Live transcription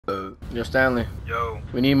Yo, Stanley. Yo.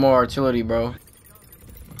 We need more artillery, bro.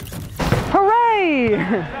 Hooray!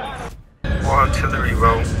 More artillery,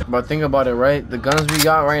 bro. But think about it, right? The guns we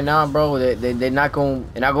got right now, bro, they're not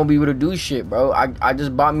gonna be able to do shit, bro. I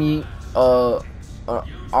just bought me a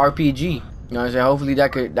RPG. You know what I'm saying? Hopefully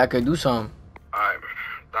that could do something. Alright,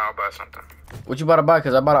 I'll buy something. What you about to buy?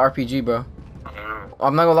 Cause I bought an RPG, bro. I don't know.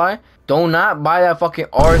 I'm not gonna lie. Do not buy that fucking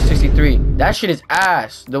R63. That shit is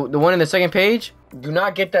ass. The one in the second page. Do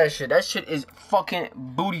not get that shit. That shit is fucking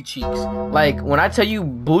booty cheeks. Like when I tell you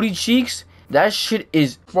booty cheeks, that shit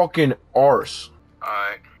is fucking arse.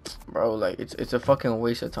 Alright. Bro, like it's a fucking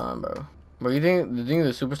waste of time, bro. Bro, you think the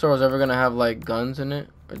superstore was ever gonna have like guns in it,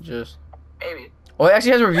 or just? Maybe. Oh, it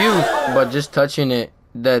actually has reviews, but just touching it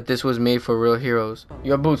that this was made for real heroes.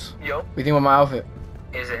 Yo, Boots. Yo. What do you think about my outfit?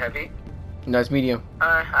 Is it heavy? No, it's medium.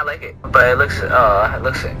 I like it, but it looks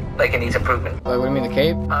like it needs improvement. Like, what do you mean, the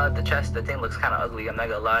cape? The chest, the thing looks kind of ugly. I'm not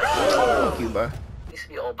gonna lie. Fuck you, bro. It needs to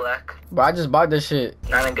be all black. But I just bought this shit.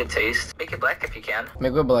 Not in good taste. Make it black if you can.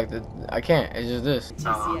 Make it like the. I can't. It's just this.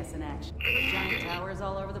 TCS in action. Giant towers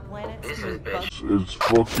all over the planet. This is bitch. It's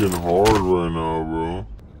fucking hard right now, bro.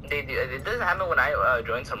 It doesn't happen when I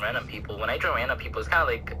join some random people. When I join random people, it's kind of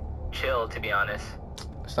like chill, to be honest.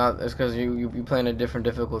 It's not. It's because you playing a different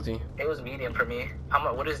difficulty. It was medium for me. How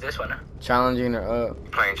much? What is this one? Challenging or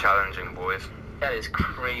up. Playing challenging, boys. That is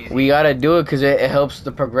crazy. We gotta do it because it helps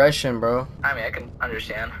the progression, bro. I mean, I can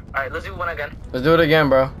understand. All right, let's do one again. Let's do it again,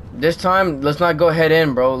 bro. This time, let's not go head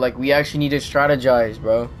in, bro. Like, we actually need to strategize,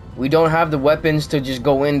 bro. We don't have the weapons to just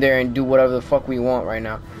go in there and do whatever the fuck we want right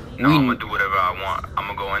now. No, I'm gonna do whatever I want. I'm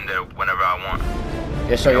gonna go in there whenever I want.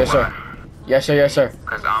 Yes, sir. Yes, sir. Yes, sir. Yes, sir.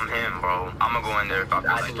 Cause I'm him, bro. I'm gonna go in there if I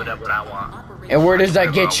feel like whatever I want. And where does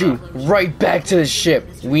that get you? Right back to the ship.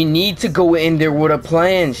 We need to go in there with a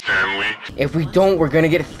plan. Stanley. If we don't, we're gonna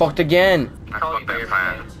get fucked again. Fuck that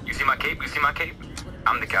plan. You see my cape? You see my cape?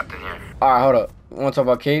 I'm the captain here. Alright, hold up. Wanna talk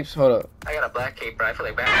about capes? Hold up. I got a black cape, bro. I feel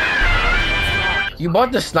like Batman. You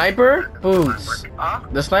bought the sniper? Boots. Huh?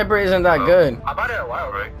 The sniper isn't that good. I bought it a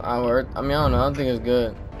while, right? I mean, I don't know. I don't think it's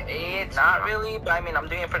good. It's not really, but I mean, I'm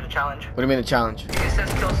doing it for the challenge. What do you mean the challenge? It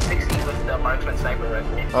says kill 60 with the marksman sniper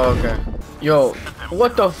rifle. Oh, okay. Yo,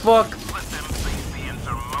 what the fuck?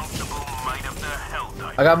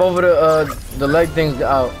 I got both of the leg things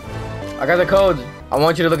out. I got the codes. I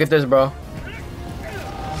want you to look at this, bro.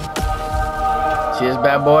 See this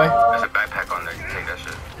bad boy? There's a backpack on there. You can take that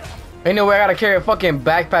shit. Ain't no way I gotta carry a fucking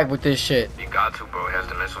backpack with this shit. You got to, bro. It has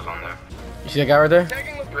the missiles on there. You see that guy right there?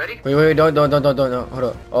 You ready? Wait, don't. Hold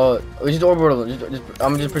up. Oh, we just orbital them.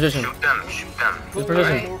 I'm just precision. Shoot them. Shoot them. Just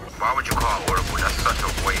precision. Why would you call it orbital? That's such a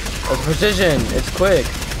waste, bro. It's precision. It's quick.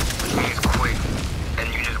 Which means quick. And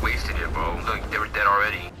you just wasted it, bro. Look, they were dead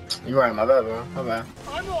already. You right, my bad, bro. My bad.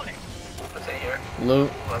 I'm on it. What's in here? Loot.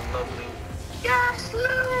 Love loot. Yes, loot.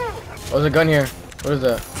 Oh, there's a gun here. What is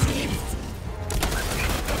that?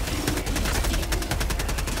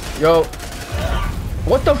 Yo.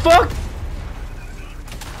 What the fuck?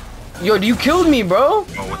 Yo, you killed me, bro.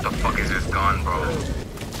 Bro, what the fuck is this gun, bro?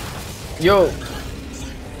 Yo.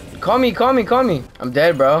 Call me. I'm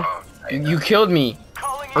dead, bro. You killed me.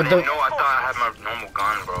 What the? No, I thought I had my normal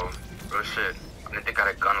gun, bro. Real shit. I didn't think I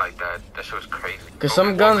had a gun like that. That shit was crazy. Cause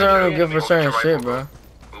some guns are only good for certain shit, bro.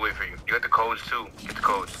 We wait for you. You got the codes too. Get the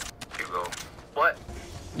codes. Here you go. What?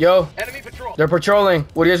 Yo. Enemy patrol. They're patrolling.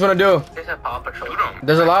 What do you guys want to do? There's a paw patrol.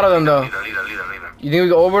 There's a lot of them, though. Lead them. You think we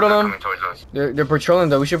can orbital them? Coming towards us. They're patrolling,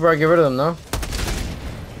 though. We should probably get rid of them, no?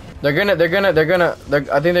 I think they're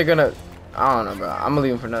gonna. I don't know, bro. I'm gonna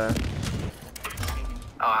leave them for now.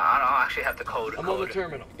 Oh, I don't actually have the code. I'm on the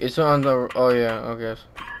terminal. It's on the. Oh yeah. Okay.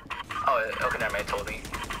 Oh, okay. Never mind. Told me.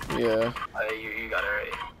 Yeah. You got it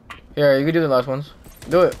already. Yeah, you can do the last ones.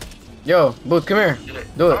 Do it. Yo, Boots, come here.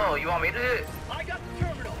 Do it. Oh, you want me to do it? I got the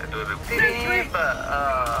terminal. I do it. But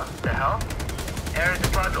the hell? Air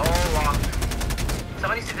dislodge all locks.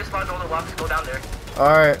 Somebody needs to dislodge all the locks. Go down there.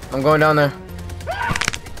 All right, I'm going down there.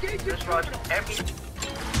 Dislodge every.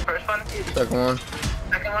 First one. Second one.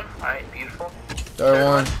 Second one. All right. Beautiful. Third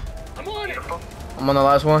one. I'm on it. Beautiful. I'm on the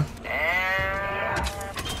last one. And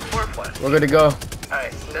fourth one. We're good to go.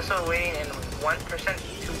 Alright, this one waiting in 1%, 2%,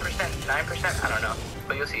 9%, I don't know.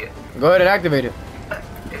 But you'll see it. Go ahead and activate it.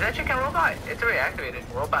 Is that chicken robot? It's already activated.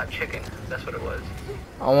 Robot chicken. That's what it was.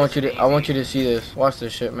 I want you to see this. Watch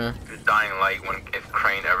this shit, man. It's dying light when if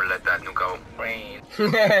Crane ever let that new go. Crane.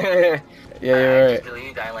 Yeah, you're right. I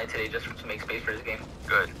deleted Dying Light today just to make space for this game.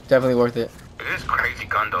 Good. Definitely worth it. It is crazy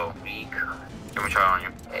gun though. Weak. Let me try on you.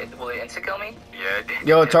 Will it insta kill me? Yeah, it did.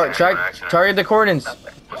 Yo, target the coordinates.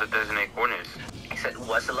 What's the designated coordinates? He said,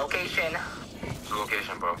 what's the location? the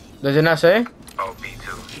location, bro. Does it not say? Oh,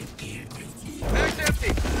 B2. Mag's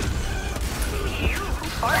empty.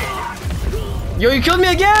 Yo, you killed me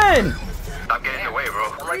again! Stop getting in the way,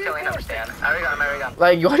 bro. I'm like killing understand. I already got him, I already got him.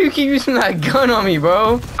 Like, why do you keep using that gun on me,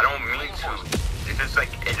 bro? I don't mean to. It's just like,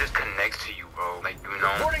 it just connects to you, bro. Like, you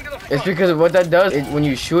know. Reporting to the front. It's because what that does is when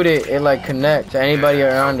you shoot it, it like connects to anybody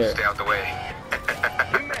around it. Stay out the way.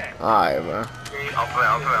 New mag. Alright, bro.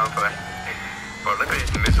 I'll play. Bro, look at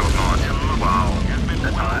these missiles launch. Wow.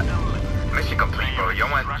 That's hot. Mission complete, bro. You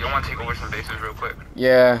want to take over some bases real quick?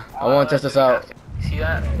 Yeah, I want to test this out. See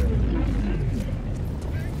that?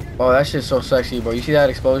 Oh, that shit's so sexy, bro. You see that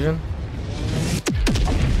explosion?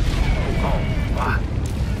 Oh, wow.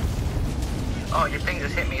 Oh, your thing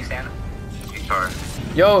just hit me, Santa. Sorry.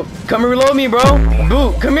 Yo, come reload me, bro.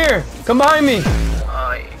 Boot, come here. Come behind me.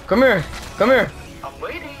 Come here. Come here. I'm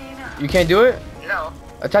waiting. You can't do it? No.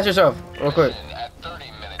 Attach yourself, real quick.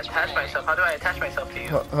 Attach myself. How do I attach myself to you?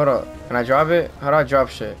 Hold up. Can I drop it? How do I drop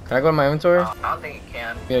shit? Can I go to my inventory? I don't think you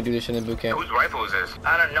can. We gotta do this shit in boot camp. Whose rifle is this?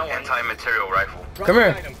 I don't know. Anti-material rifle. Come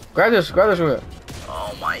here. Grab this real quick.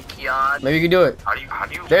 Oh my god. Maybe you can do it. How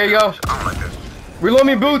do you? There you go. I don't like this. Reload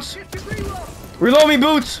me, Boots. Reload me,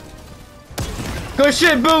 Boots. Good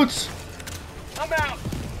shit, Boots. I'm out.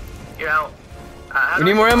 You're out. We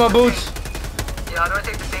need more ammo, Boots. Yeah, how do I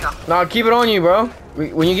take this thing off? Nah, keep it on you, bro.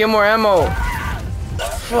 When you get more ammo.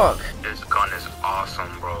 Fuck. This gun is awesome,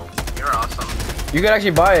 bro. You're awesome. You could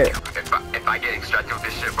actually buy it. If I get extracted with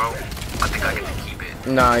this shit, bro, I think I get to keep it.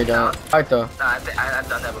 Nah, you don't. Alright, though. Nah, I've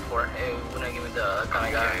done that before. Hey, when I give it the gun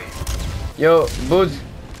I got. Yo, Boots,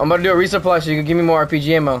 I'm about to do a resupply so you can give me more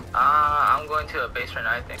RPG ammo. I'm going to a base right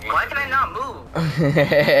now, I think. Why can I not move?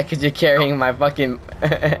 Cause you're carrying my fucking...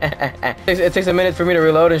 It takes a minute for me to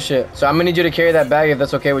reload and shit. So I'm gonna need you to carry that bag if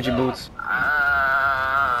that's okay with you, Boots.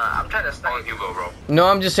 I'm trying to snipe Hugo, bro. No,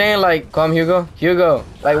 I'm just saying, like, call him Hugo. Hugo,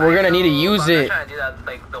 like, we're gonna need to use it. I'm trying to do that,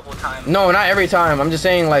 like, the whole time. No, not every time. I'm just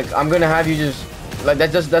saying, like, I'm gonna have you just... Like,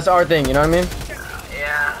 that's our thing, you know what I mean?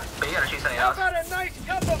 Yeah, but you gotta shoot something How else. about a nice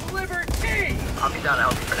cup of liver tea? I'll be down to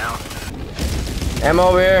help you for now. Ammo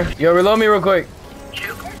over here. Yo, reload me real quick.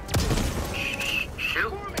 Shoot.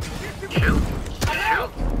 Shoot. Shoot.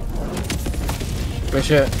 Shoot. Good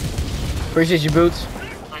shit. Appreciate you, Boots.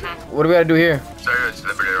 What do we gotta do here? Sorry, it's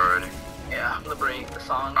liberated already. Yeah, liberate the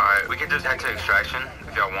song. Alright, we can just head to extraction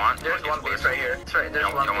if y'all want. There's one base right here. It's right, there's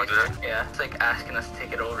one base. Yeah, it's like asking us to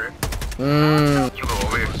take it over. Mmm. You go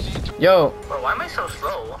over here. Yo, Bro, why am I so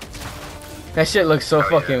slow? that shit looks so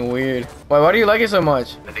fucking weird. Why do you like it so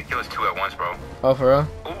much? I think it was two at once, bro. Oh, for real?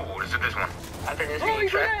 Ooh, let's do this one. After this, Holy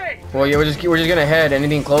grenade! Well, yeah, we're just gonna head.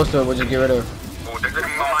 Anything close to it, we'll just get rid of. Oh, there's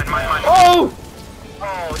mine. Oh!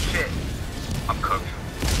 Oh, shit. I'm cooked.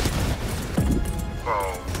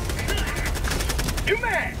 Bro. New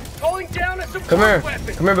mag! Calling down a support Come here.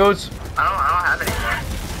 weapon. Come here, Boots. I don't have it anymore.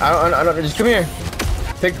 I don't. Just come here.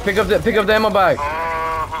 Pick up the ammo bag.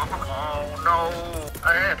 Oh no.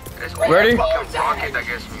 Alright, it's Ready? Fucking rocket that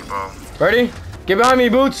gets me, bro. Ready? Get behind me,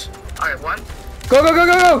 Boots. Alright, 1,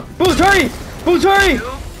 Go! Boots, hurry! Boots, hurry! 2,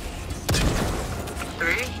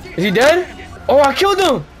 3. Is he dead? Oh, I killed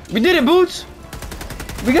him! We did it, Boots!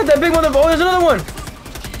 We got that big one. Oh, there's another one!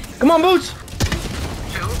 Come on, Boots!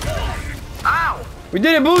 2. Ow! We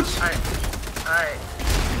did it, Boots! Alright.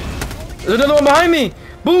 There's another one behind me!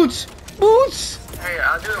 Boots! Boots! Hey,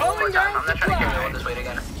 I'll do it one more time. I'm not trying to get rid of this weight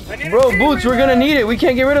again. I need a Bro, tea Boots, we're reload. gonna need it. We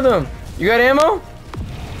can't get rid of them. You got ammo?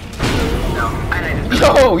 No, I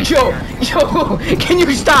just... Yo! Can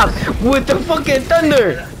you stop with the fucking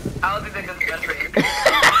thunder? I don't think that gets better.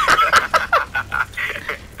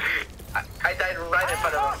 I died right in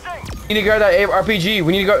front of him. We need to grab that RPG.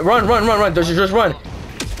 We need to go. Run. Just run.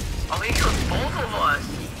 Oh, he killed both of us.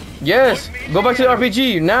 Yes. Go back to the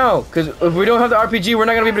RPG now. Because if we don't have the RPG, we're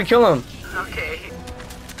not gonna be able to kill him. Okay.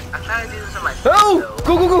 I'm trying to do this on my Oh!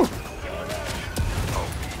 Go!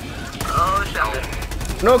 Oh,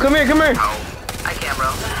 shit. No, come here. I can't,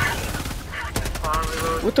 bro.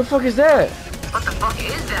 What the fuck is that? What the fuck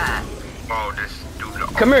is that? Bro, this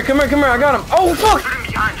dude. Come here. I got him. Oh, fuck! Shoot him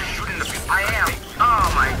behind, just shoot in the behind. I am.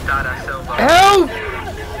 Oh my god, I'm so low. Help!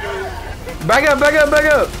 Back up. What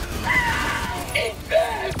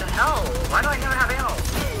the hell? Why do I never have ammo?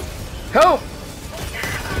 Help!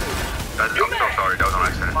 I'm so sorry, that was an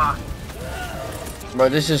accident. Fuck. Bro,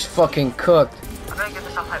 this is fucking cooked. I'm gonna get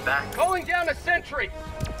this off my back. Calling down a sentry.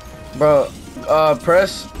 Bro,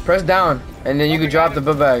 press down, and then you can drop the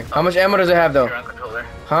book bag. How much ammo does it have, though? You're on controller.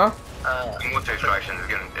 Huh? Multi-extraction is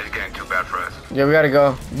getting too bad for us. Yeah, we gotta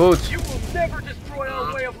go. Boots. You will never destroy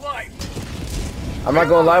our way of life. I'm not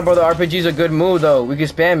gonna lie, bro. The RPG's a good move, though. We can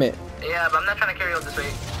spam it. Yeah, but I'm not trying to carry all this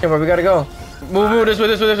weight. Yeah, bro, we gotta go. Move this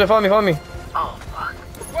way. Follow me. Oh, fuck.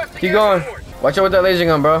 Keep going. Watch out with that laser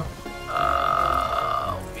gun, bro.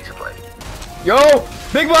 Music play. Yo,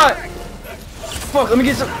 big bot. Fuck, let me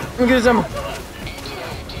get this ammo.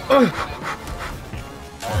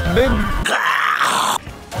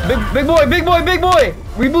 Big boy.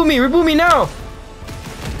 Reboot me now.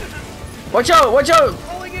 Watch out.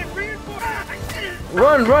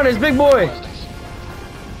 Run, it's big boy.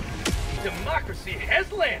 Democracy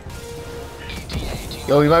has landed.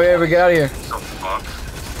 Yo, you might be able to get out of here. So fucked.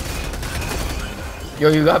 Yo,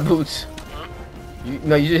 you got boots.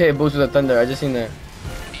 No, you just hit boots with a thunder. I just seen that.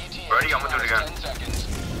 Ready? I'm gonna do it again.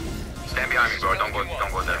 Stand behind me, bro. Don't go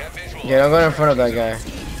there. Yeah, don't go in front of that guy.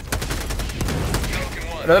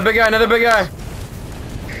 Another big guy.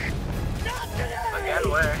 Again,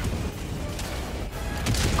 where?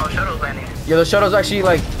 Oh, shuttle's landing. Yo, the shuttle's actually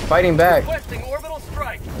like fighting back. Requesting orbital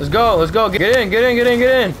strike. Let's go. Get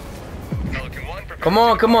in. Come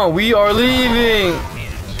on. We are leaving.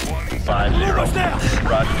 5-0.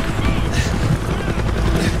 Roger.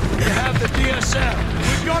 You have the DSL.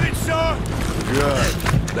 We got it, sir. Good.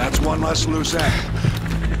 That's one less loose end.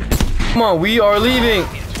 Come on, we are leaving.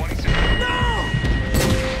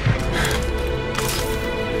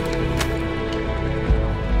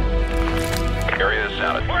 Area is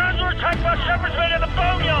sounded. We're under attack by Shepherd's men in the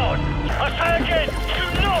boneyard. I say again,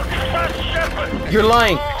 do not trust Shepherd. You're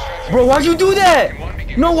lying. Bro, why'd you do that?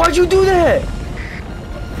 No, why'd you do that?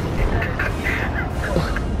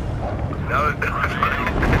 That was an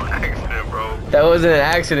accident, bro. That wasn't an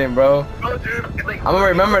accident, bro. Oh, dude, like, I'm gonna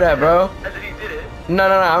remember that, bro. as if he did it. No,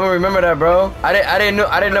 I'm gonna remember that, bro. I didn't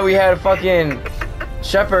know we had fucking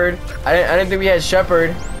Shepherd. I didn't think we had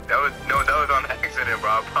Shepherd. That was on accident, bro.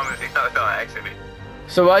 I promise you, that was on accident.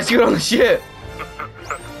 So why'd you get on the ship?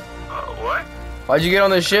 What? Why'd you get on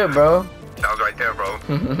the ship, bro? That was right there, bro.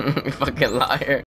 You fucking liar.